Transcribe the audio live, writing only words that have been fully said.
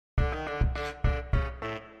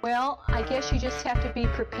Well, I guess you just have to be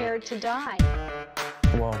prepared to die.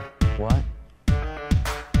 Whoa, what?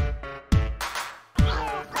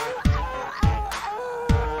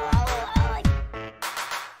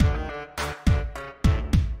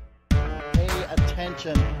 Pay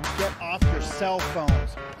attention. Get off your cell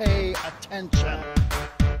phones. Pay attention.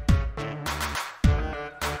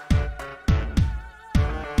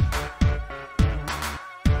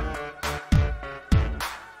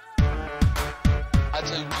 I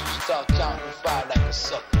tell you, you should start counting to 5 like a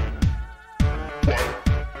sucker. 1,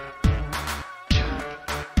 2,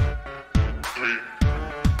 3,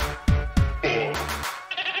 4.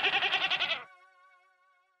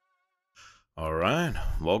 All right,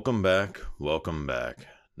 welcome back.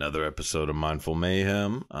 Another episode of Mindful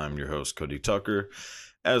Mayhem. I'm your host, Cody Tucker.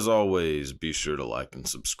 As always, be sure to like and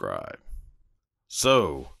subscribe.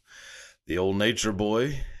 So, the old nature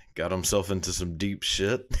boy got himself into some deep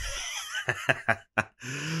shit.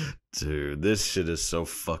 Dude, this shit is so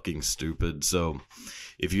fucking stupid. So,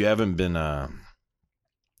 if you haven't been,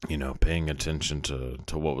 paying attention to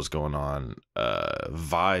what was going on,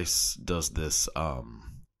 Vice does this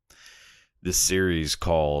series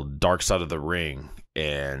called Dark Side of the Ring,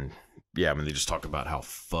 and yeah, I mean, they just talk about how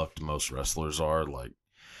fucked most wrestlers are, like,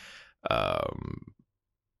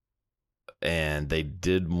 and they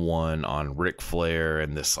did one on Ric Flair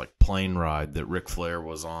and this like plane ride that Ric Flair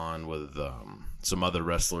was on with some other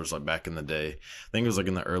wrestlers like back in the day. I think it was like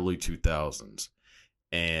in the early 2000s,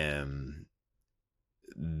 and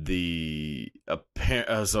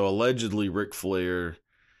so allegedly Ric Flair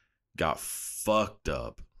got fucked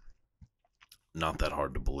up. Not that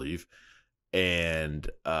hard to believe, and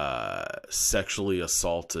sexually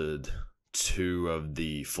assaulted 2 of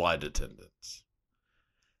the flight attendants.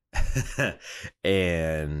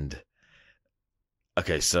 And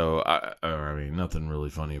okay, so I mean, nothing really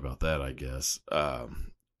funny about that, I guess. But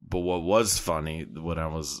what was funny when I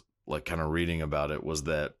was like kind of reading about it was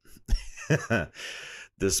that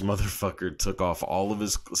this motherfucker took off all of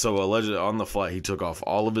his. So allegedly on the flight, he took off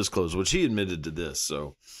all of his clothes, which he admitted to this.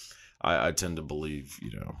 So I tend to believe,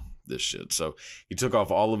 this shit. So he took off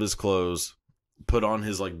all of his clothes, put on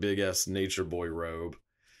his like big ass nature boy robe,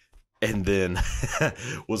 and then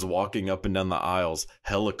was walking up and down the aisles,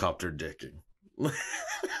 helicopter dicking.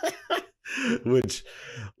 Which,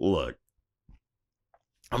 look,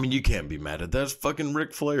 I mean, you can't be mad at that. It's fucking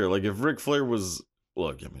Ric Flair. Like, if Ric Flair was,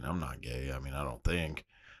 look, I mean, I'm not gay. I mean, I don't think.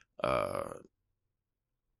 I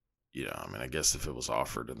mean, I guess if it was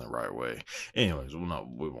offered in the right way. Anyways,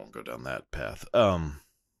 we won't go down that path.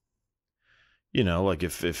 Like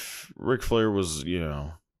if Ric Flair was,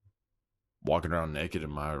 walking around naked in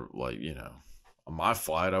my, like, on my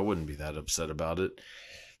flight, I wouldn't be that upset about it.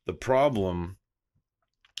 The problem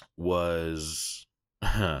was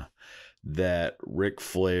that Ric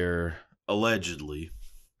Flair allegedly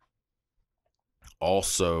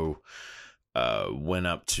also went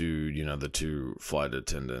up to, the 2 flight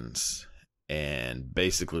attendants and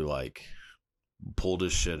basically like pulled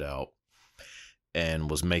his shit out and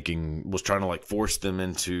was trying to like force them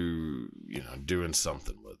into, doing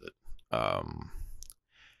something with it.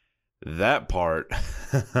 That part,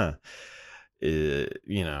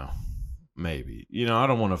 maybe, I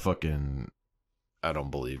don't want to I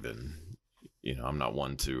don't believe in, I'm not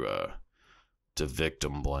one to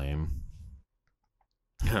victim blame.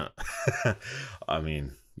 I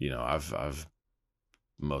mean, I've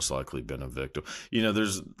most likely been a victim.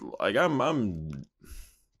 There's like, I'm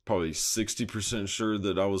probably 60% sure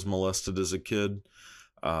that I was molested as a kid.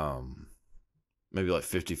 Maybe like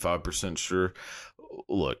 55% sure.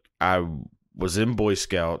 Look, I was in Boy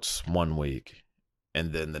Scouts one week,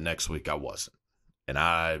 and then the next week I wasn't. And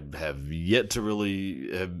I have yet to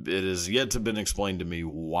it has yet to been explained to me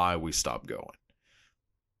why we stopped going.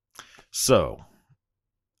 So,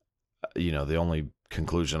 the only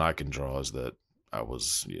conclusion I can draw is that I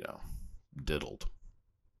was, diddled.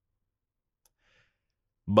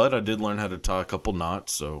 But I did learn how to tie a couple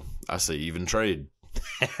knots, so I say even trade.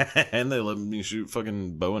 And they let me shoot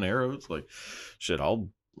fucking bow and arrows. Like, shit, I'll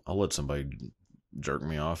let somebody jerk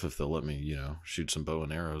me off if they'll let me, shoot some bow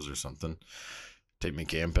and arrows or something. Take me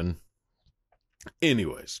camping.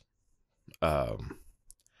 Anyways,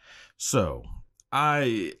 so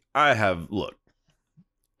I have, look,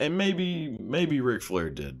 and maybe Ric Flair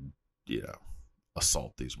did,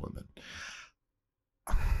 assault these women.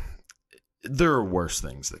 There are worse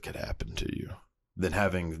things that could happen to you than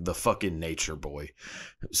having the fucking nature boy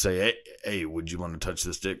say, hey, would you want to touch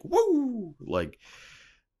this dick? Woo! Like,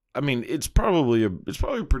 I mean, it's probably a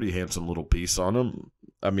pretty handsome little piece on him.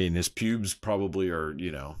 I mean, his pubes probably are,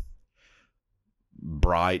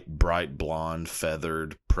 bright blonde,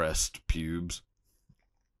 feathered, pressed pubes.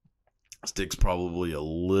 His dick's probably a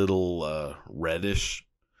little reddish.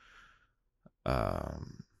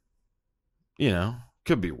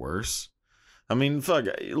 Could be worse. I mean, fuck,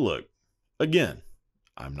 look, again,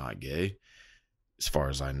 I'm not gay, as far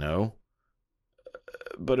as I know.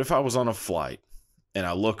 But if I was on a flight and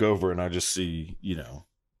I look over and I just see,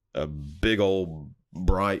 a big old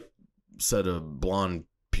bright set of blonde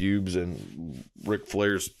pubes and Ric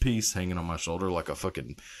Flair's piece hanging on my shoulder like a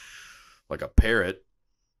parrot,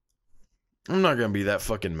 I'm not going to be that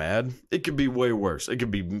fucking mad. It could be way worse. It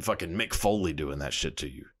could be fucking Mick Foley doing that shit to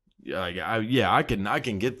you. I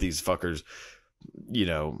can get these fuckers,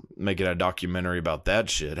 making a documentary about that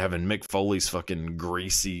shit, having Mick Foley's fucking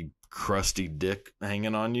greasy, crusty dick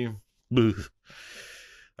hanging on you.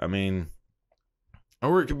 I mean,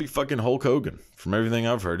 or it could be fucking Hulk Hogan. From everything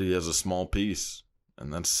I've heard, he has a small piece,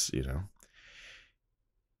 and that's, he's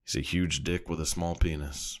a huge dick with a small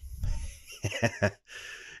penis.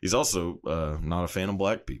 He's also not a fan of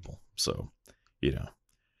black people, so,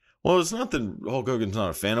 Well, it's not that Hulk Hogan's not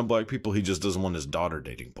a fan of black people. He just doesn't want his daughter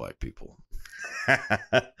dating black people.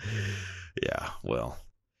 Yeah, well.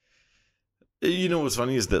 What's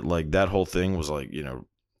funny is that, like, that whole thing was, like,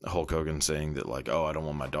 Hulk Hogan saying that, like, oh, I don't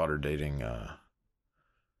want my daughter dating.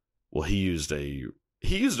 Well, he used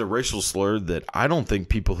a racial slur that I don't think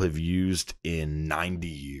people have used in 90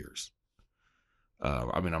 years.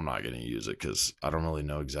 I'm not going to use it because I don't really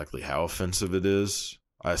know exactly how offensive it is.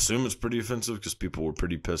 I assume it's pretty offensive because people were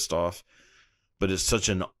pretty pissed off. But it's such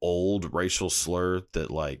an old racial slur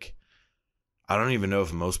that, like, I don't even know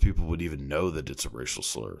if most people would even know that it's a racial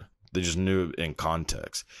slur. They just knew it in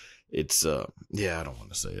context. It's, I don't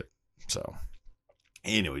want to say it. So,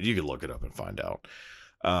 anyway, you can look it up and find out.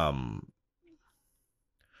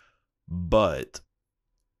 But,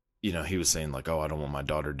 he was saying, like, oh, I don't want my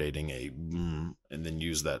daughter dating and then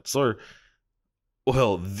use that slur.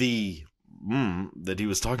 Well, the that he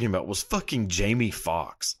was talking about was fucking Jamie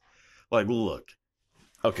Foxx. Like, look,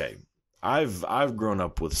 okay, I've grown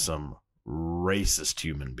up with some racist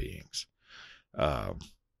human beings,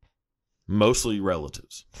 mostly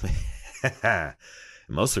relatives,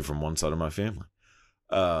 mostly from one side of my family.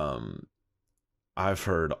 I've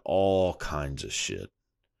heard all kinds of shit,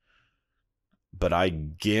 but I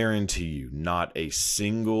guarantee you, not a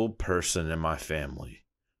single person in my family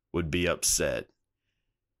would be upset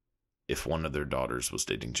if one of their daughters was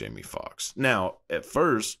dating Jamie Foxx. Now, at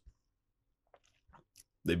first,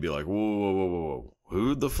 they'd be like, whoa.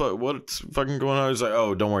 Who the fuck? What's fucking going on? He's like,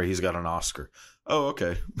 oh, don't worry, he's got an Oscar. Oh,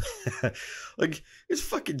 okay. Like, it's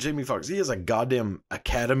fucking Jamie Foxx. He has a goddamn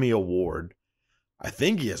Academy Award. I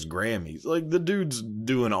think he has Grammys. Like, the dude's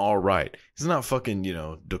doing all right. He's not fucking,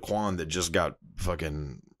 Daquan that just got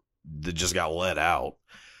let out.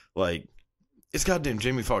 Like, it's goddamn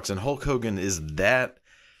Jamie Foxx, and Hulk Hogan is that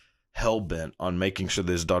hell-bent on making sure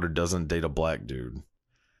that his daughter doesn't date a black dude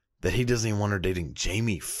that he doesn't even want her dating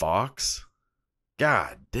Jamie Foxx.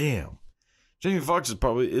 God damn. Jamie Foxx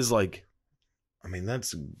is like, I mean,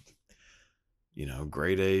 that's,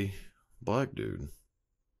 grade A black dude.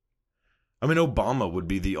 I mean, Obama would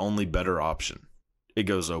be the only better option. It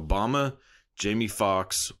goes Obama, Jamie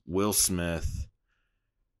Foxx, Will Smith,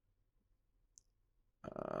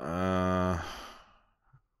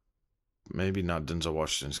 maybe not Denzel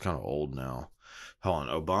Washington. He's kind of old now. Hold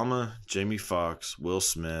on. Obama, Jamie Foxx, Will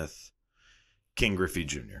Smith, King Griffey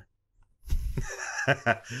Jr.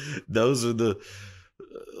 Those are the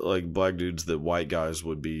like black dudes that white guys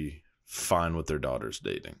would be fine with their daughters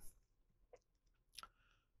dating.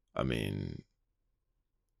 I mean,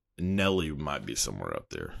 Nelly might be somewhere up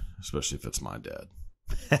there, especially if it's my dad.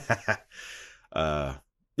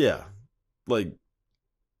 Yeah. Like,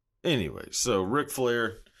 anyway, so Ric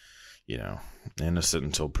Flair, innocent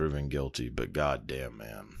until proven guilty, but goddamn,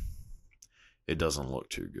 man, it doesn't look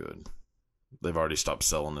too good. They've already stopped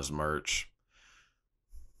selling his merch.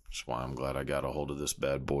 That's why I'm glad I got a hold of this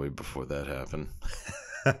bad boy before that happened.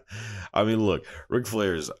 I mean, look, Ric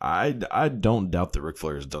Flair's, I don't doubt that Ric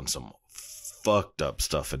Flair has done some fucked up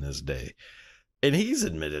stuff in his day. And he's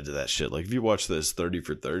admitted to that shit. Like, if you watch this 30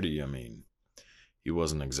 for 30, I mean, he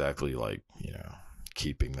wasn't exactly like,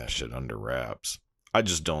 keeping that shit under wraps. I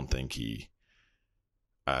just don't think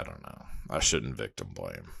I don't know. I shouldn't victim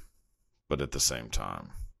blame. But at the same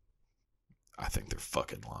time, I think they're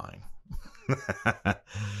fucking lying.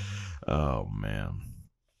 Oh, man.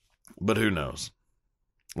 But who knows?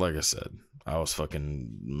 Like I said, I was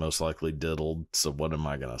fucking most likely diddled, so what am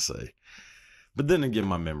I going to say? But then again,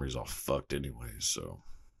 my memory's all fucked anyway, so.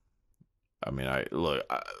 I mean,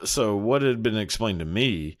 so what had been explained to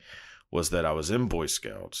me was that I was in Boy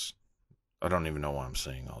Scouts. I don't even know why I'm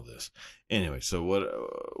saying all this. Anyway, so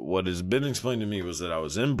what has been explained to me was that I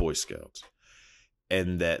was in Boy Scouts,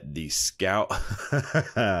 and that the scout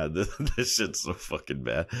this shit's so fucking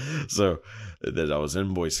bad. So that I was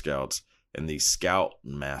in Boy Scouts, and the scout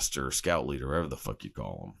master, scout leader, whatever the fuck you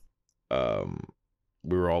call him,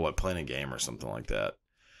 we were all like playing a game or something like that.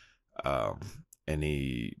 And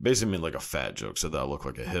he basically made like a fat joke, said that I look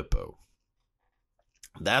like a hippo.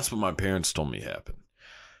 That's what my parents told me happened.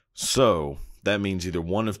 So that means either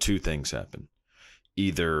one of two things happened.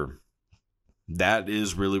 Either that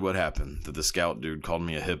is really what happened, that the scout dude called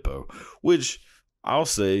me a hippo, which I'll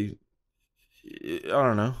say, I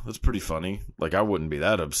don't know, that's pretty funny. Like, I wouldn't be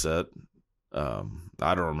that upset. I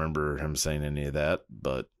don't remember him saying any of that,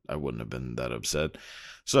 but I wouldn't have been that upset.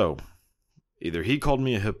 So either he called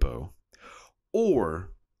me a hippo,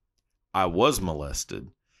 or I was molested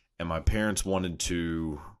and my parents wanted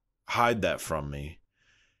to hide that from me,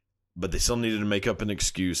 but they still needed to make up an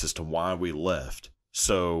excuse as to why we left.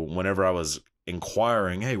 So whenever I was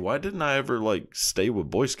inquiring, hey, why didn't I ever like stay with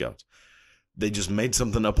Boy Scouts? They just made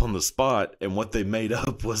something up on the spot, and what they made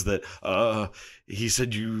up was that he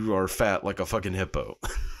said you are fat like a fucking hippo.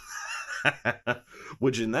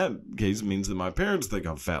 Which in that case means that my parents think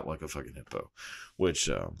I'm fat like a fucking hippo, which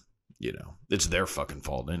you know, it's their fucking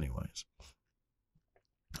fault anyways.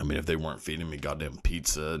 I mean, if they weren't feeding me goddamn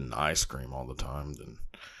pizza and ice cream all the time, then,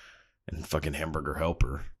 and fucking hamburger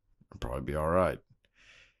helper, I'd probably be all right.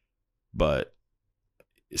 But,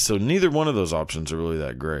 so neither one of those options are really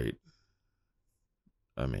that great.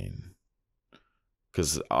 I mean,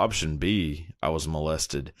 because option B, I was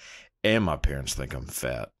molested and my parents think I'm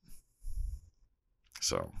fat.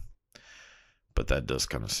 So, but that does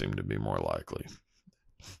kind of seem to be more likely.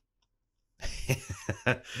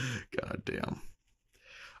 God damn.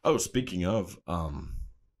 Oh, speaking of,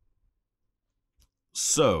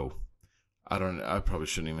 so I probably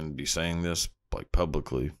shouldn't even be saying this like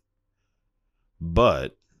publicly,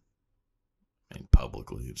 but I mean,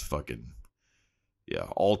 publicly, it's fucking, yeah,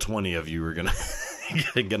 all 20 of you are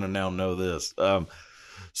gonna now know this.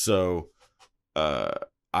 So I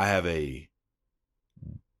have a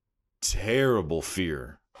terrible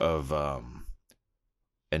fear of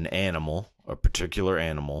an animal, a particular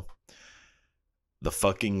animal, the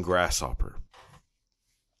fucking grasshopper.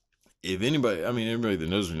 If anybody, I mean, anybody that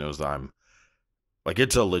knows me knows that I'm, like,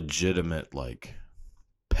 it's a legitimate, like,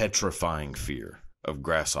 petrifying fear of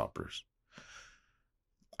grasshoppers.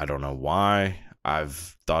 I don't know why.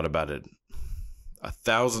 I've thought about it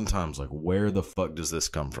 1,000 times. Like, where the fuck does this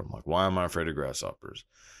come from? Like, why am I afraid of grasshoppers?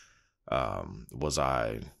 Was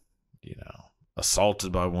I, you know,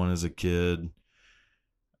 assaulted by one as a kid?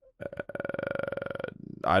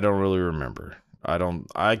 I don't really remember.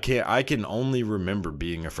 I can only remember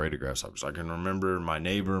being afraid of grasshoppers. I can remember my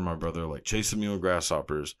neighbor and my brother like chasing me with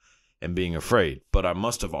grasshoppers and being afraid, but I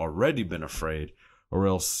must have already been afraid, or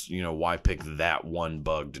else, you know, why pick that one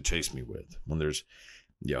bug to chase me with when there's,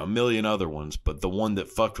 you know, a million other ones, but the one that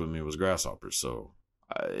fucked with me was grasshoppers. So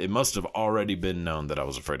it must have already been known that I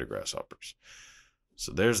was afraid of grasshoppers.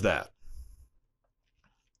 So there's that.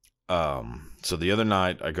 So the other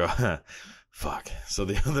night I go, So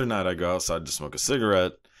the other night I go outside to smoke a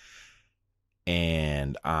cigarette,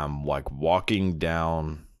 and I'm like walking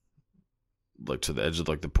down like to the edge of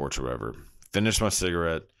like the porch or whatever, finish my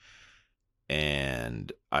cigarette,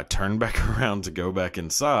 and I turn back around to go back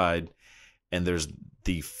inside, and there's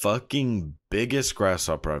the fucking biggest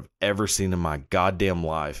grasshopper I've ever seen in my goddamn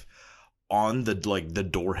life on the, like, the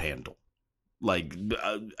door handle, like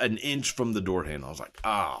an inch from the door handle. I was like,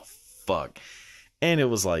 oh, fuck. And it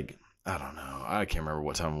was like, I don't know, I can't remember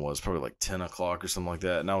what time it was, probably like 10 o'clock or something like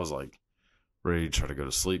that. And I was like ready to try to go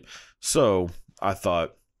to sleep. So I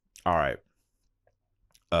thought, all right,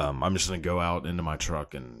 I'm just going to go out into my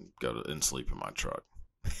truck and and sleep in my truck.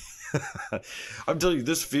 I'm telling you,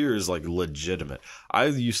 this fear is like legitimate. I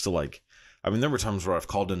used to there were times where I've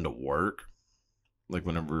called into work, like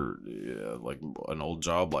whenever, like an old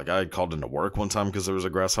job, like I called into work one time because there was a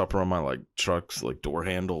grasshopper on my like truck's like door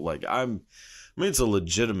handle. Like I mean, it's a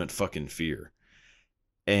legitimate fucking fear.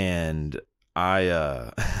 And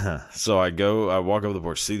so I walk over the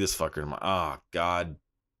porch, see this fucker, and I'm like, oh, God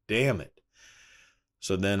damn it.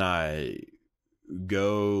 So then I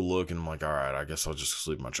go look, and I'm like, all right, I guess I'll just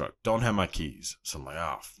sleep in my truck. Don't have my keys. So I'm like,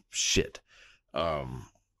 oh, shit. I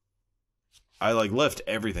like left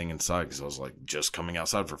everything inside because I was like just coming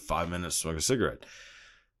outside for 5 minutes to smoke a cigarette.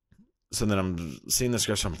 So then I'm seeing this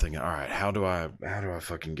grasshopper, I'm thinking, all right, how do I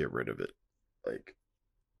fucking get rid of it? Like,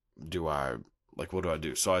 what do I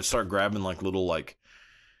do? So I start grabbing like little like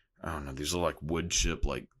I don't know, these little like wood chip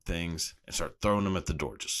like things and start throwing them at the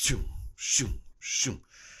door. Just shoom, shoom, shoom.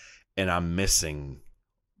 And I'm missing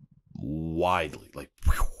widely, like,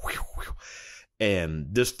 whew, whew, whew. And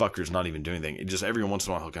this fucker's not even doing anything. It just every once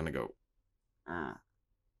in a while he'll kind of go,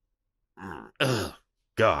 ugh.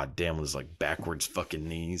 God damn, with his like backwards fucking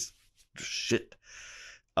knees. Shit.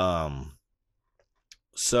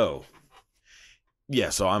 So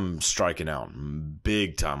I'm striking out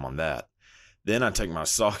big time on that. Then I take my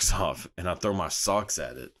socks off and I throw my socks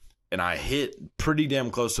at it. And I hit pretty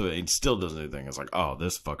damn close to it. And it still doesn't do anything. It's like, oh,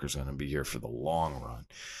 this fucker's going to be here for the long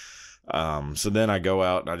run. So then I go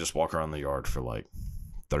out and I just walk around the yard for like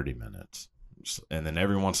 30 minutes. And then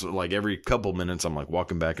every couple minutes, I'm like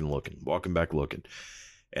walking back looking.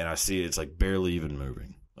 And I see it's like barely even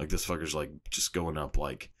moving. Like this fucker's like just going up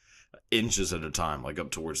like inches at a time, like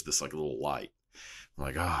up towards this like little light. I'm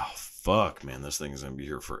like, oh, fuck, man, this thing is going to be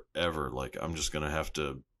here forever. Like, I'm just going to have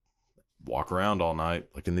to walk around all night,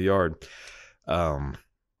 like in the yard.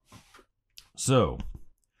 So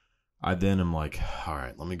I then am like, all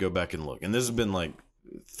right, let me go back and look. And this has been like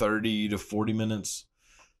 30 to 40 minutes.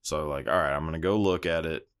 So like, all right, I'm going to go look at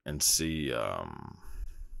it and see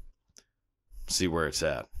where it's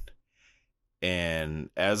at. And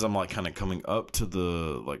as I'm like kind of coming up to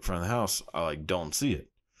the like front of the house, I like don't see it.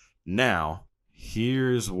 Now,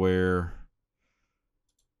 here's where,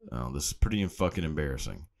 oh, this is pretty fucking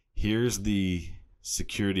embarrassing. Here's the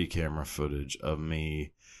security camera footage of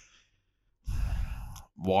me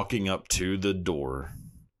walking up to the door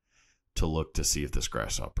to look to see if this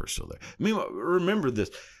grasshopper is still there. I mean, remember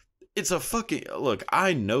this. It's a fucking, look,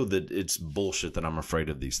 I know that it's bullshit that I'm afraid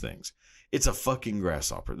of these things. It's a fucking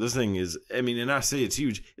grasshopper. This thing is, I mean, and I say it's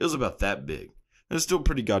huge. It was about that big. It's still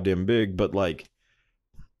pretty goddamn big, but like,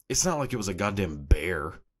 it's not like it was a goddamn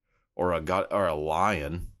bear or a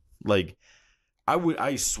lion. Like,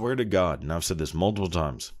 I swear to God, and I've said this multiple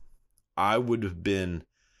times, I would have been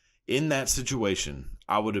in that situation.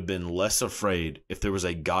 I would have been less afraid if there was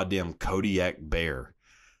a goddamn Kodiak bear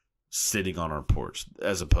sitting on our porch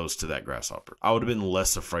as opposed to that grasshopper. I would have been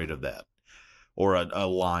less afraid of that, or a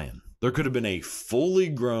lion. There could have been a fully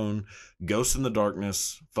grown ghost in the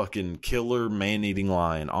darkness, fucking killer man-eating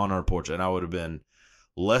lion on our porch, and I would have been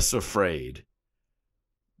less afraid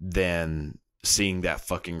than seeing that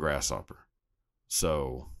fucking grasshopper.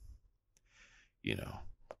 So, you know,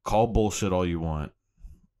 call bullshit all you want.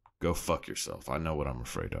 Go fuck yourself. I know what I'm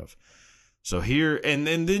afraid of. So here, and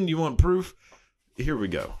then you want proof? Here we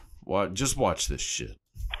go. Just watch this shit.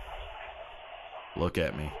 Look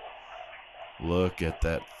at me. Look at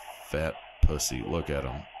that fat pussy. Look at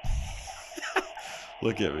him.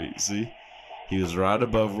 Look at me. See? He was right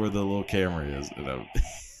above where the little camera is. And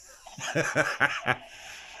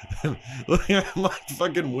look, I'm like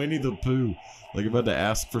fucking Winnie the Pooh. Like about to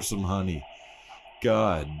ask for some honey.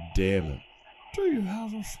 God damn it. Do you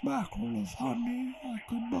have a spackle of honey I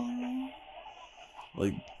could borrow?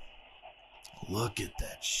 Like, look at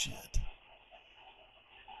that shit.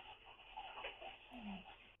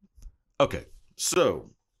 Okay,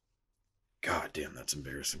 so, god damn, that's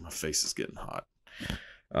embarrassing. My face is getting hot.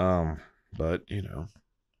 But, you know,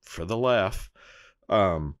 for the laugh.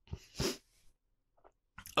 Oh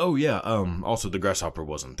yeah, also the grasshopper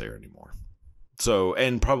wasn't there anymore. So,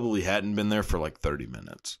 and probably hadn't been there for like 30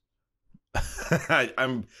 minutes.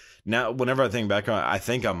 I'm now, whenever I think back on it, I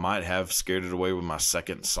think I might have scared it away with my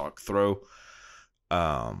second sock throw.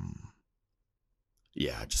 Yeah,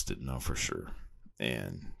 I just didn't know for sure.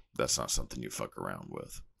 And that's not something you fuck around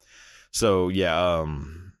with. So, yeah,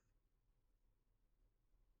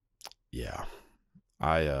 yeah,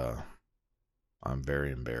 I'm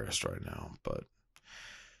very embarrassed right now, but,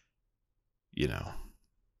 you know,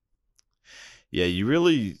 yeah, you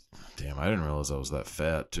really, damn, I didn't realize I was that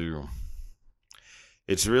fat too.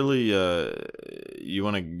 It's really, you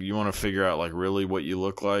want to figure out like really what you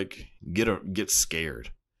look like, get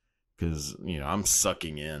scared. Cause you know, I'm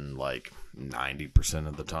sucking in like 90%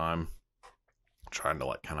 of the time, trying to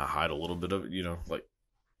like kind of hide a little bit of it, you know, like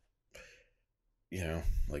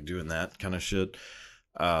doing that kind of shit.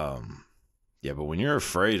 Yeah, but when you're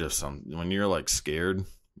afraid of something, when you're like scared,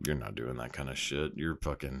 you're not doing that kind of shit. You're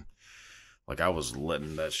fucking, like I was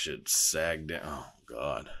letting that shit sag down. Oh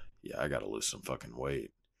God. Yeah, I gotta lose some fucking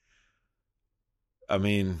weight. I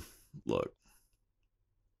mean, look.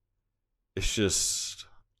 It's just,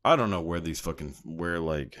 I don't know where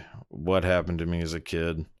like, what happened to me as a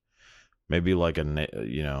kid. Maybe like a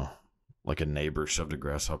neighbor shoved a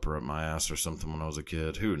grasshopper up my ass or something when I was a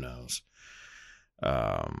kid. Who knows?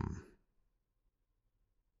 All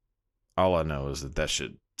I know is that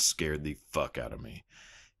shit scared the fuck out of me.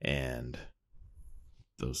 And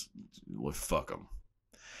those, well, fuck them.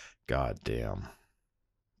 God damn.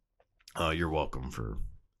 You're welcome for,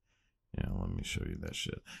 let me show you that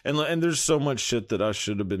shit. And there's so much shit that I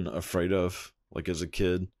should have been afraid of, like as a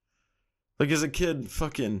kid. Like as a kid,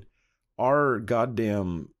 fucking our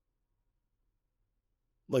goddamn,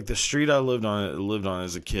 like the street I lived on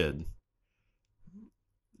as a kid,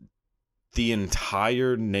 the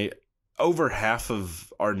entire over half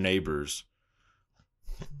of our neighbors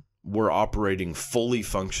were operating fully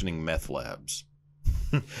functioning meth labs.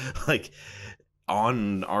 Like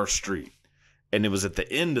on our street. And it was at the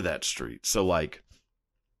end of that street. So like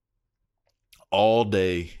all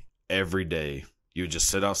day, every day, you would just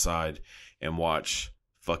sit outside and watch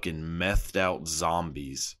fucking methed out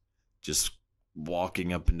zombies just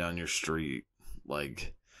walking up and down your street,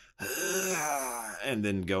 like, and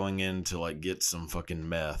then going in to like get some fucking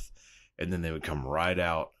meth, and then they would come right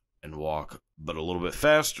out and walk, but a little bit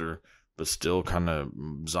faster, but still kind of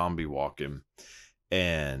zombie walking,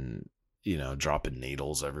 and dropping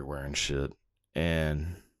needles everywhere and shit,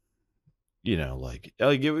 and you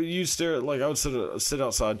stare at, like I would sit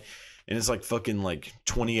outside, and it's like fucking like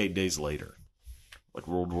 28 days later, like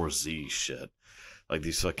World War Z shit. Like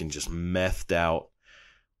these fucking just methed out,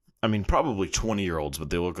 I mean, probably 20-year-olds, but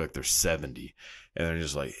they look like they're 70. And they're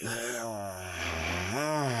just like,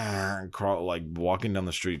 like walking down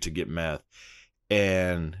the street to get meth.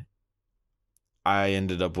 And I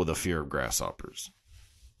ended up with a fear of grasshoppers.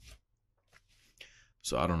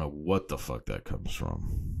 So I don't know what the fuck that comes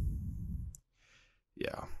from.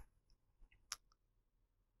 Yeah.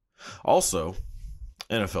 Also,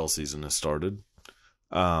 NFL season has started.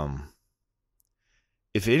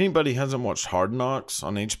 If anybody hasn't watched Hard Knocks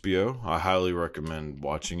on HBO, I highly recommend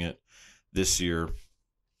watching it. This year,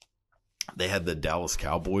 they had the Dallas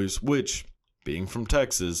Cowboys, which, being from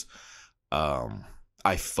Texas,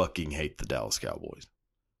 I fucking hate the Dallas Cowboys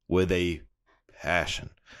with a passion.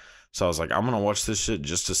 So I was like, I'm going to watch this shit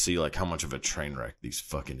just to see like how much of a train wreck these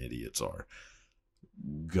fucking idiots are.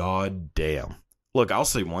 God damn. Look, I'll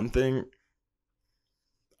say one thing.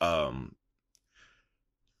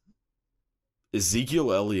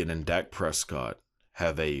 Ezekiel Elliott and Dak Prescott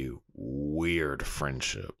have a weird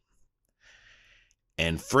friendship.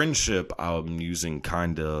 And friendship, I'm using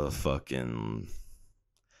kind of fucking,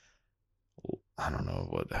 I don't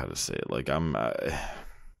know how to say it. Like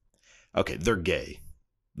okay, they're gay.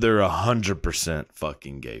 They're 100%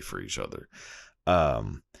 fucking gay for each other.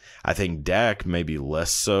 I think Dak maybe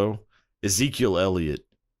less so. Ezekiel Elliott.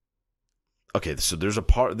 Okay, so there's a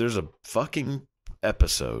fucking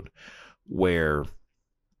episode where,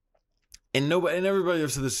 and everybody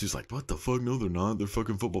else said this, who's like, what the fuck? No, they're not. They're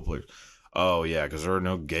fucking football players. Oh yeah, because there are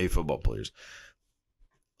no gay football players.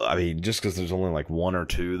 I mean, just because there's only like one or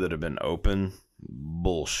two that have been open,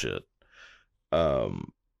 bullshit. So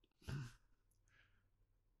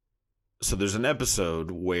there's an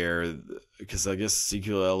episode where, because I guess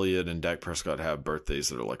Ezekiel Elliott and Dak Prescott have birthdays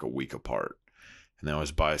that are like a week apart, and they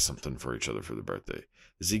always buy something for each other for their birthday.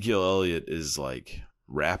 Ezekiel Elliott is like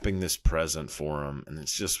wrapping this present for him, and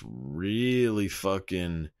it's just really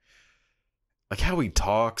fucking, like how he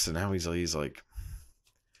talks and how he's like,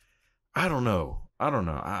 I don't know.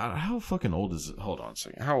 How fucking old is it? Hold on a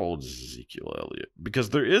second. How old is Ezekiel Elliott?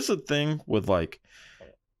 Because there is a thing with like,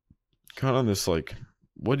 kind of this like,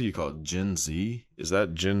 what do you call it? Gen Z? Is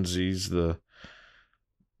that Gen Z's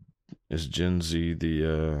is Gen Z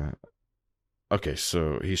the, okay,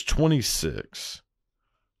 so he's 26.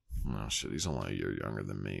 Oh shit, he's only a year younger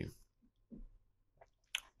than me.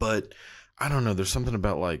 But I don't know, there's something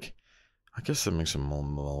about like, I guess that makes him more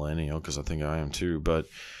millennial, because I think I am too, but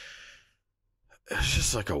it's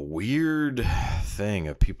just like a weird thing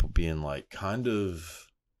of people being like kind of,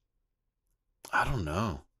 I don't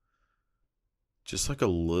know, just like a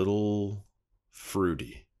little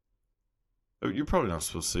fruity. You're probably not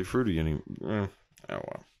supposed to say fruity anymore. Oh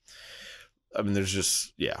well. I mean, there's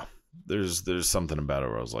just, yeah, there's something about it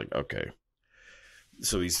where I was like, okay.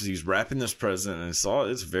 So he's wrapping this present, and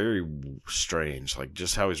it's very strange, like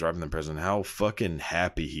just how he's wrapping the present, how fucking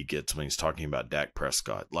happy he gets when he's talking about Dak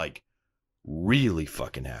Prescott, like really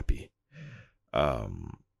fucking happy.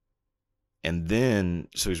 And then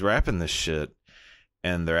so he's wrapping this shit,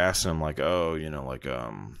 and they're asking him like, oh, like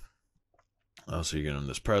oh, so you're getting him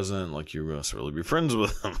this present, like you must really be friends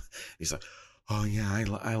with him. He's like, oh yeah,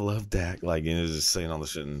 I love Dak, like, and he's just saying all this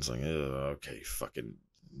shit, and it's like, oh, okay, fucking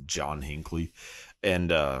John Hinckley.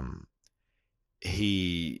 And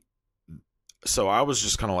so I was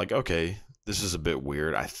just kind of like, okay, this is a bit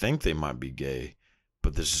weird. I think they might be gay,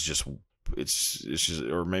 but this is just, it's just,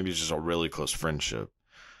 or maybe it's just a really close friendship.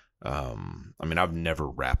 I mean, I've never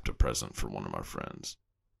wrapped a present for one of my friends.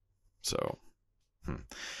 So,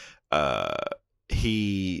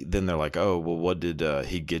 then they're like, oh, well, what did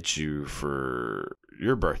he get you for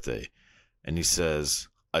your birthday? And he says,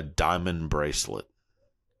 a diamond bracelet.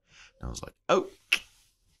 And I was like, oh,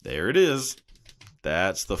 there it is.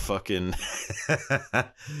 That's the fucking,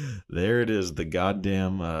 there it is. The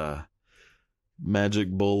goddamn magic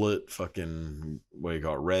bullet, fucking, what do you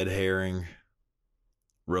call it? Red herring,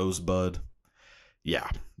 rosebud. Yeah,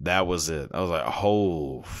 that was it. I was like,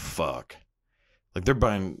 oh, fuck. Like,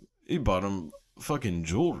 he bought him fucking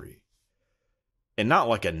jewelry. And not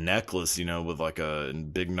like a necklace, you know, with like a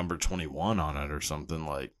big number 21 on it or something.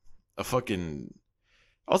 Like, a fucking,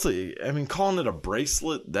 also, I mean, calling it a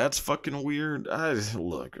bracelet, that's fucking weird.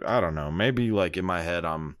 Look, I don't know. Maybe like in my head,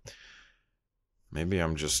 maybe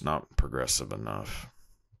I'm just not progressive enough.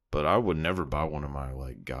 But I would never buy one of my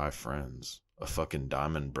like guy friends a fucking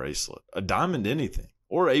diamond bracelet. A diamond anything.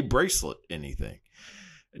 Or a bracelet anything.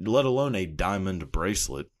 Let alone a diamond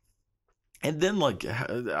bracelet. And then, like,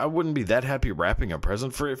 I wouldn't be that happy wrapping a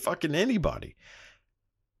present for fucking anybody.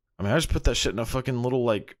 I mean, I just put that shit in a fucking little,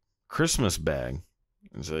 like, Christmas bag.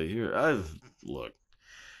 And say, here, look,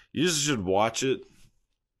 you just should watch it.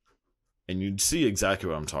 And you'd see exactly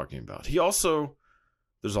what I'm talking about. He also,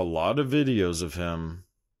 there's a lot of videos of him,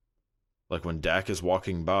 like, when Dak is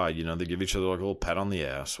walking by, you know, they give each other, like, a little pat on the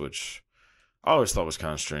ass, which I always thought was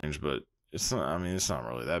kind of strange, but it's not, I mean, it's not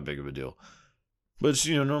really that big of a deal. But, it's,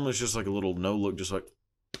 you know, normally it's just like a little no look, just like,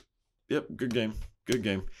 yep, good game, good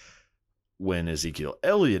game. When Ezekiel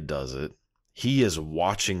Elliott does it, he is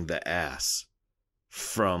watching the ass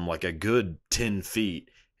from like a good 10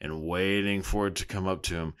 feet and waiting for it to come up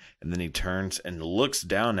to him. And then he turns and looks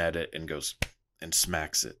down at it and goes and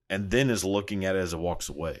smacks it. And then is looking at it as it walks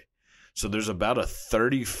away. So there's about a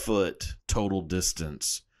 30-foot total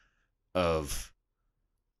distance of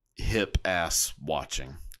hip ass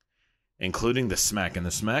watching. Including the smack. And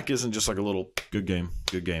the smack isn't just like a little good game,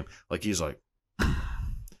 good game. Like he's like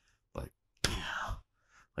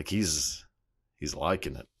he's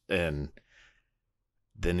liking it. And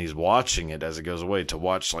then he's watching it as it goes away to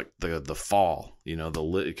watch like the fall, you know, the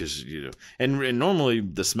lift, because you know, and normally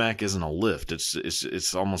the smack isn't a lift.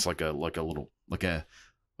 It's almost like a little like a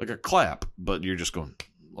clap, but you're just going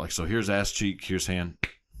like, so here's ass cheek, here's hand,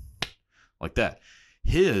 like that.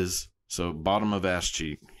 So bottom of ass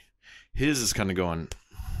cheek. His is kind of going,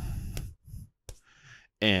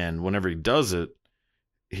 and whenever he does it,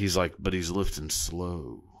 he's like, but he's lifting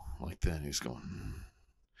slow, like that. He's going,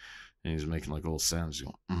 and he's making like little sounds,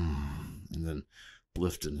 going, and then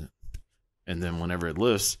lifting it. And then whenever it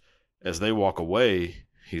lifts, as they walk away,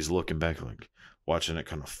 he's looking back, like watching it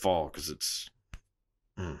kind of fall, because it's,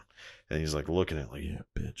 and he's like looking at it like, yeah,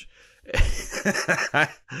 bitch.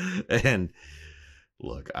 And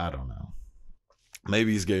look, I don't know.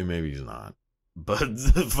 Maybe he's gay, maybe he's not. But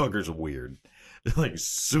the fucker's weird. Like,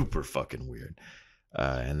 super fucking weird.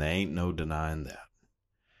 And there ain't no denying that.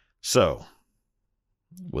 So,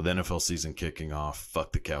 with NFL season kicking off,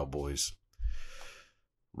 fuck the Cowboys.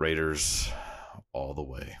 Raiders all the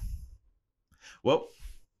way. Well,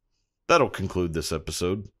 that'll conclude this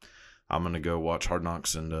episode. I'm going to go watch Hard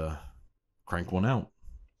Knocks and crank one out.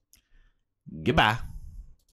 Goodbye.